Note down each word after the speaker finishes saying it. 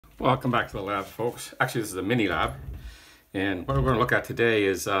Welcome back to the lab, folks. Actually, this is a mini lab, and what we're going to look at today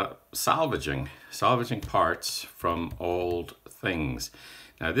is salvaging parts from old things.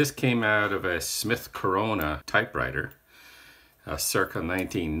 Now, this came out of a Smith Corona typewriter, circa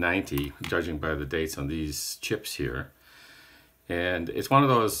 1990, judging by the dates on these chips here. And it's one of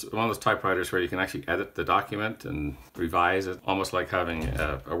those typewriters where you can actually edit the document and revise it, almost like having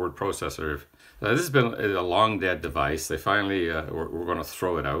a word processor. This has been a long dead device. They finally were going to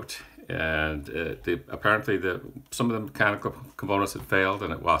throw it out, and apparently some of the mechanical components had failed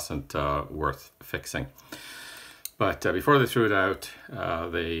and it wasn't worth fixing. But before they threw it out,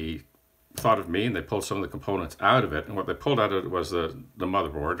 they thought of me and they pulled some of the components out of it. And what they pulled out of it was the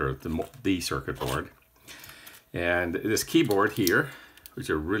motherboard, or the circuit board. And this keyboard here, which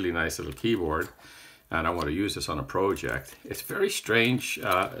is a really nice little keyboard, and I want to use this on a project. It's very strange.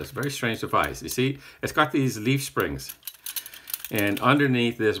 It's a very strange device. You see, it's got these leaf springs, and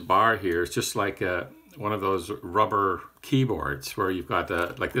underneath this bar here is just like one of those rubber keyboards where you've got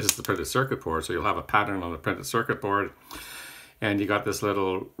like this is the printed circuit board, so you'll have a pattern on the printed circuit board, and you got this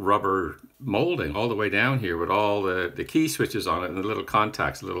little rubber molding all the way down here with all the key switches on it and the little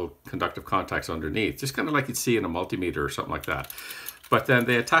contacts, little conductive contacts underneath, just kind of like you'd see in a multimeter or something like that. But then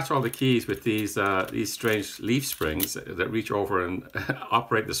they attach all the keys with these strange leaf springs that reach over and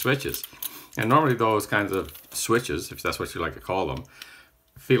operate the switches. And normally those kinds of switches, if that's what you like to call them,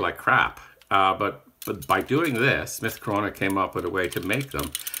 feel like crap. But by doing this, Smith Corona came up with a way to make them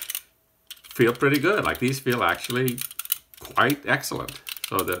feel pretty good. Like these feel actually quite excellent.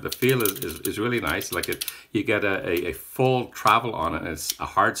 So the feel is really nice. Like you get a full travel on it, and it's a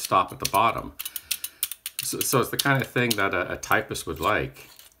hard stop at the bottom. So it's the kind of thing that a typist would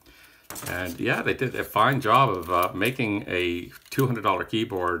like. And yeah, they did a fine job of making a $200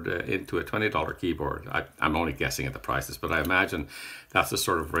 keyboard into a $20 keyboard. I'm only guessing at the prices, but I imagine that's the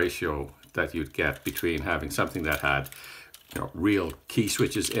sort of ratio that you'd get between having something that had, real key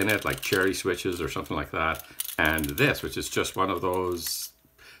switches in it, like cherry switches or something like that, and this, which is just one of those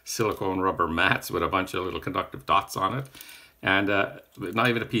silicone rubber mats with a bunch of little conductive dots on it. And not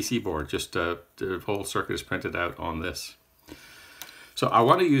even a PC board, just the whole circuit is printed out on this. So I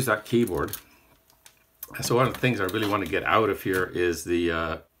want to use that keyboard. So one of the things I really want to get out of here is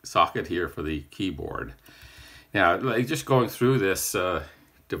the socket here for the keyboard. Now, like just going through this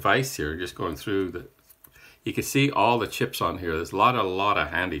device here, just going through you can see all the chips on here. There's a lot of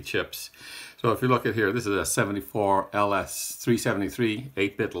handy chips. So if you look at here, this is a 74 LS373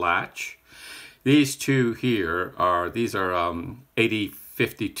 8-bit latch. These two here are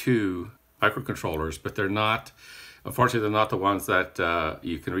 8052 microcontrollers, but they're not, unfortunately, they're not the ones that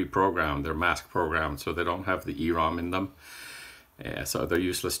you can reprogram. They're mask programmed, so they don't have the EROM in them. So they're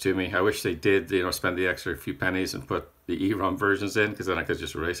useless to me. I wish they did, spend the extra few pennies and put the EROM versions in, because then I could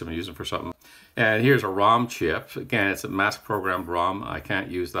just erase them and use them for something. And here's a ROM chip. Again, it's a mask programmed ROM. I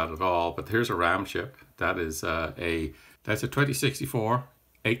can't use that at all, but here's a RAM chip. That is that's a 2064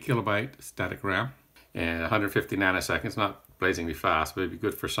 8 kilobyte static RAM and 150 nanoseconds. Not blazingly fast, but it'd be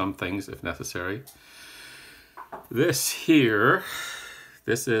good for some things if necessary. This here,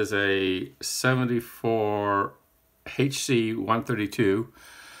 this is a 74 HC132,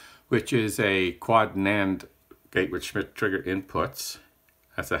 which is a quad NAND gate with Schmidt trigger inputs.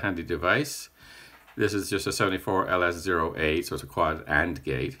 That's a handy device. This is just a 74 LS08, so it's a quad AND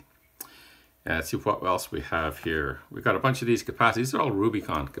gate. And let's see what else we have here. We've got a bunch of these capacitors. These are all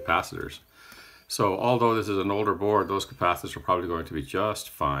Rubicon capacitors. So although this is an older board, those capacitors are probably going to be just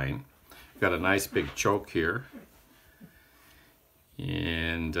fine. We've got a nice big choke here.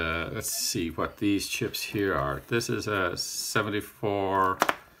 And let's see what these chips here are. This is a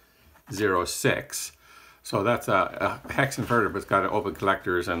 7406. So that's a hex inverter, but it's got open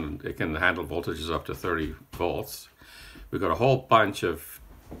collectors and it can handle voltages up to 30 volts. We've got a whole bunch of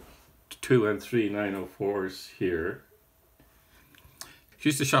 2 and 3 904s here.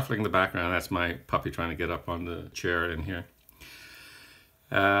 Excuse the shuffling in the background. That's my puppy trying to get up on the chair in here.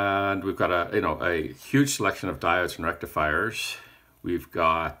 And we've got a huge selection of diodes and rectifiers. We've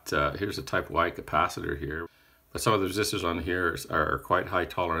got here's a type Y capacitor here, but some of the resistors on here are quite high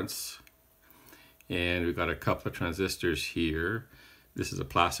tolerance. And we've got a couple of transistors here. This is a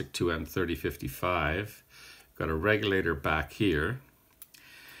plastic 2M3055. We've got a regulator back here.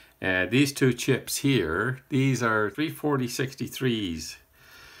 And these two chips here, these are 34063s.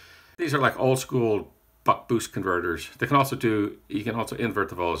 These are like old school buck boost converters. They can also you can also invert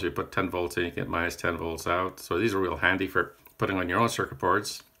the voltage. You put 10 volts in, you get minus 10 volts out. So these are real handy for putting on your own circuit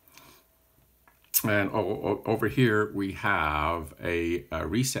boards. And over here we have a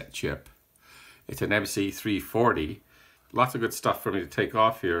reset chip. It's an MC340. lots of good stuff for me to take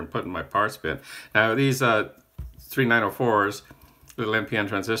off here and put in my parts bin. Now these 3904s, little NPN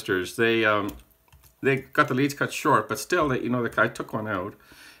transistors, they got the leads cut short, but still, you know, I took one out.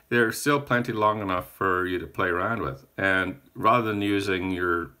 They're still plenty long enough for you to play around with. And rather than using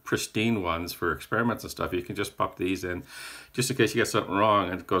your pristine ones for experiments and stuff, you can just pop these in just in case you get something wrong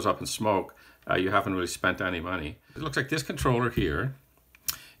and it goes up in smoke. You haven't really spent any money. It looks like this controller here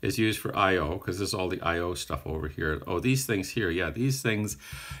is used for I/O, because there's all the I/O stuff over here. Oh, these things here, yeah, these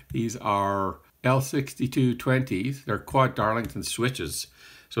are L6220s. They're quad Darlington switches.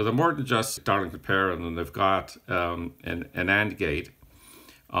 So they're more than just Darlington pair, and then they've got an AND gate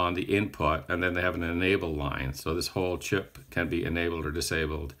on the input, and then they have an enable line. So this whole chip can be enabled or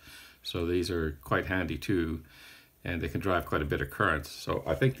disabled. So these are quite handy too, and they can drive quite a bit of current. So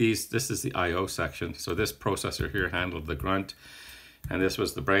I think this is the I/O section. So this processor here handled the grunt, and this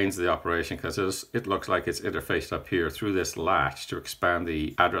was the brains of the operation, because it looks like it's interfaced up here through this latch to expand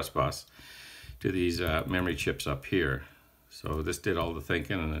the address bus to these memory chips up here. So this did all the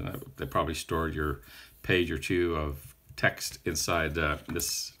thinking, and then they probably stored your page or two of text inside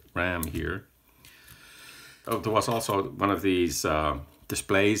this RAM here. Oh, there was also one of these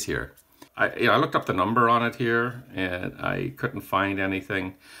displays here. I looked up the number on it here, and I couldn't find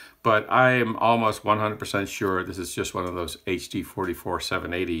anything, but I am almost 100% sure this is just one of those HD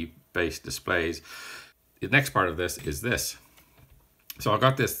 44780 based displays. The next part of this is this. So I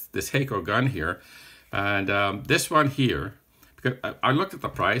got this Hakko gun here, and this one here, because I looked at the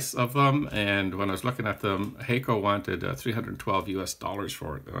price of them, and when I was looking at them, Hakko wanted $312 US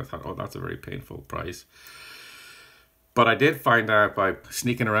for it, and I thought, oh, that's a very painful price. But I did find out by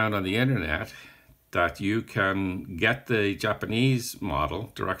sneaking around on the internet that you can get the Japanese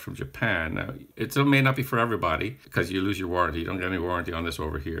model direct from Japan. Now, it may not be for everybody, because you lose your warranty. You don't get any warranty on this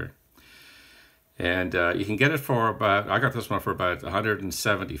over here. And you can get it for about, I got this one for about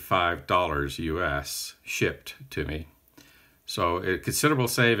 $175 US shipped to me. So a considerable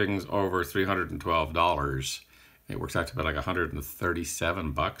savings over $312. It works out to about like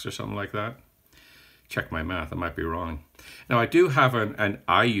 137 bucks or something like that. Check my math, I might be wrong. Now I do have an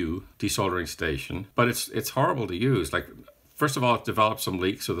IU desoldering station, but it's horrible to use. Like, first of all, it develops some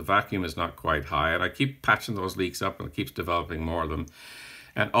leaks, so the vacuum is not quite high, and I keep patching those leaks up, and it keeps developing more of them.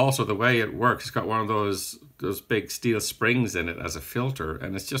 And also the way it works, it's got one of those big steel springs in it as a filter,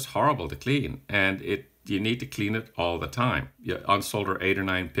 and it's just horrible to clean. And you need to clean it all the time. You unsolder 8 or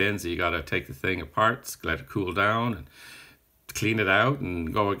 9 pins, you gotta take the thing apart, let it cool down, and clean it out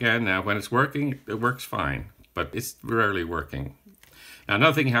and go again. Now when it's working, it works fine, but it's rarely working. Now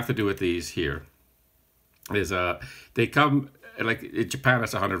another thing you have to do with these here is they come, like in Japan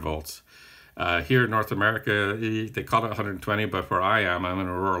it's 100 volts. Here in North America, they call it 120, but where I am, I'm in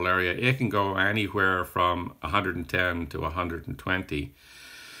a rural area, it can go anywhere from 110 to 120.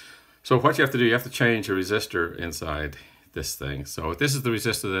 So what you have to do, you have to change a resistor inside this thing. So this is the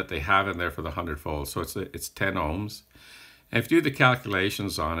resistor that they have in there for the 100 volts. So it's 10 ohms. And if you do the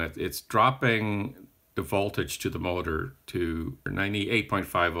calculations on it, it's dropping the voltage to the motor to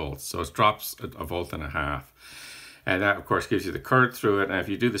 98.5 volts. So it drops a volt and a half. And that, of course, gives you the current through it. And if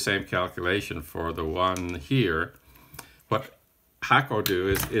you do the same calculation for the one here, what Hakko do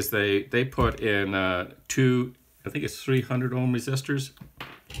is they put in two, I think it's 300 ohm resistors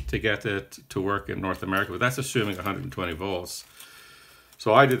to get it to work in North America. But that's assuming 120 volts.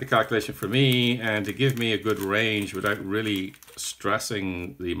 So I did the calculation for me, and to give me a good range without really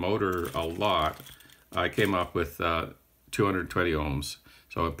stressing the motor a lot, I came up with 220 ohms.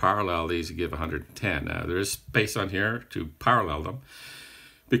 So in parallel, these give 110. Now there is space on here to parallel them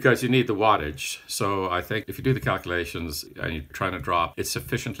because you need the wattage. So I think if you do the calculations and you're trying to drop it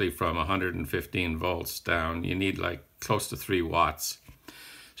sufficiently from 115 volts down, you need like close to 3 watts.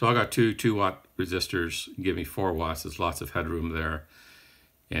 So I got two 2-watt resistors, give me 4 watts. There's lots of headroom there.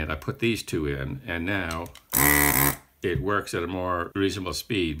 And I put these 2 in, and now it works at a more reasonable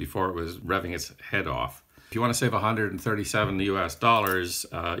speed. Before it was revving its head off. If you want to save 137 US dollars,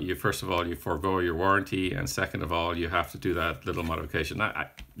 first of all, you forego your warranty, and second of all, you have to do that little modification.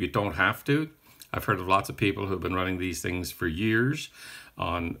 You don't have to. I've heard of lots of people who've been running these things for years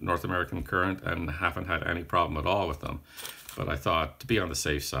on North American current and haven't had any problem at all with them. But I thought to be on the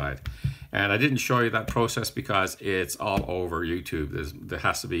safe side. And I didn't show you that process because it's all over YouTube. There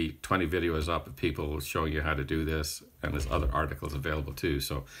has to be 20 videos up of people showing you how to do this, and there's other articles available too,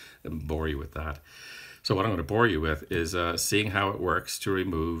 so I won't bore you with that. So what I'm going to bore you with is seeing how it works to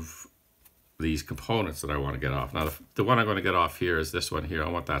remove these components that I want to get off. Now the one I'm going to get off here is this one here. I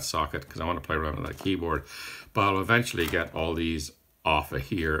want that socket because I want to play around with that keyboard, but I'll eventually get all these off of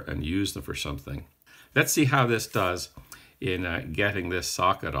here and use them for something. Let's see how this does in getting this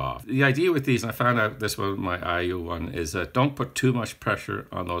socket off. The idea with these, and I found out this one, my IU one, is that don't put too much pressure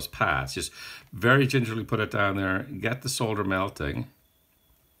on those pads. Just very gingerly put it down there, get the solder melting,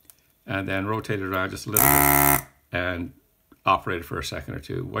 and then rotate it around just a little bit and operate it for a second or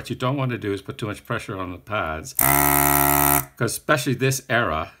two. What you don't want to do is put too much pressure on the pads, because especially this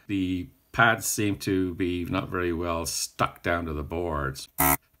era, the pads seem to be not very well stuck down to the boards.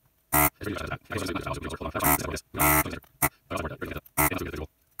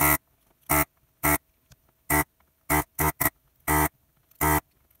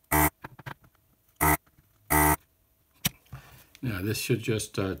 Now this should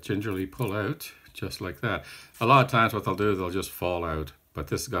just gingerly pull out, just like that. A lot of times what they'll do, they'll just fall out, but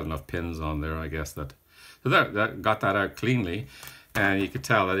this has got enough pins on there, I guess, that got that out cleanly. And you could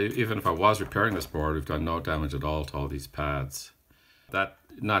tell that even if I was repairing this board, we've done no damage at all to all these pads. That's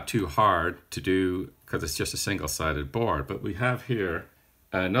not too hard to do because it's just a single-sided board, but we have here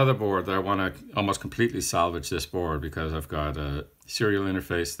another board that I want to almost completely salvage this board because I've got a serial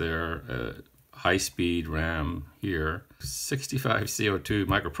interface there, high-speed RAM here, 65 CO2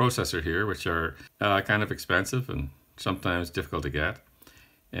 microprocessor here, which are kind of expensive and sometimes difficult to get.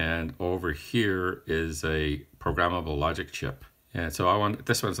 And over here is a programmable logic chip. And so I want,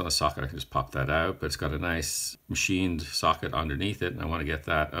 this one's on a socket, I can just pop that out, but it's got a nice machined socket underneath it, and I want to get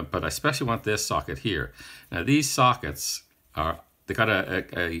that. But I especially want this socket here. Now these sockets they got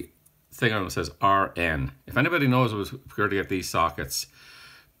a thing on it that says RN. If anybody knows where to get these sockets,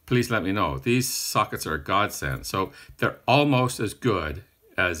 please let me know. These sockets are a godsend. So they're almost as good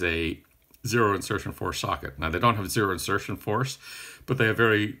as a zero insertion force socket. Now they don't have zero insertion force, but they have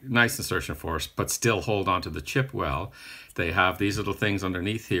very nice insertion force, but still hold onto the chip well. They have these little things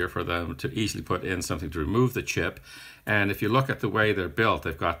underneath here for them to easily put in something to remove the chip. And if you look at the way they're built,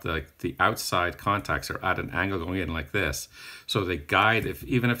 they've got the outside contacts are at an angle going in like this. So they guide,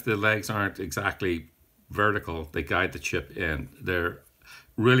 even if the legs aren't exactly vertical, they guide the chip in. They're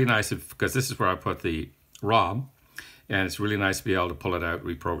really nice because this is where I put the ROM, and it's really nice to be able to pull it out,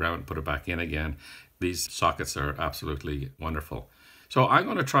 reprogram it, and put it back in again. These sockets are absolutely wonderful. So I'm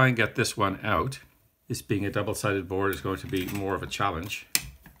going to try and get this one out. This being a double-sided board is going to be more of a challenge.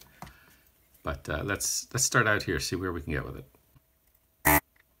 But let's start out here, see where we can get with it.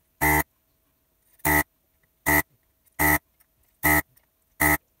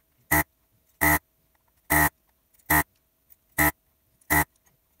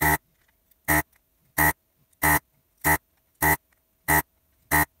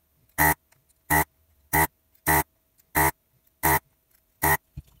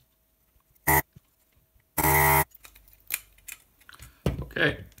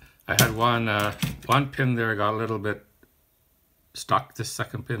 Okay, I had one pin there got a little bit stuck, this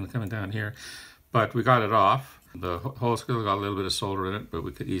second pin coming down here, but we got it off. The hole still got a little bit of solder in it, but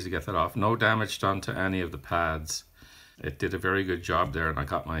we could easily get that off. No damage done to any of the pads. It did a very good job there, and I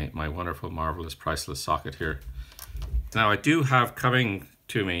got my wonderful, marvelous, priceless socket here. Now I do have coming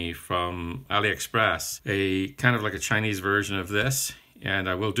to me from AliExpress a kind of like a Chinese version of this. And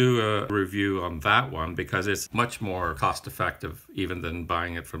I will do a review on that one because it's much more cost effective even than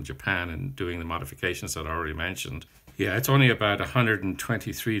buying it from Japan and doing the modifications that I already mentioned. Yeah, it's only about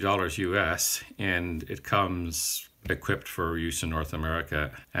 $123 US, and it comes equipped for use in North America.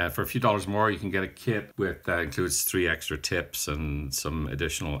 For a few dollars more, you can get a kit with that includes 3 extra tips and some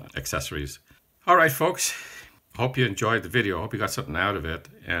additional accessories. All right, folks. Hope you enjoyed the video. Hope you got something out of it,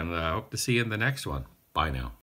 and I hope to see you in the next one. Bye now.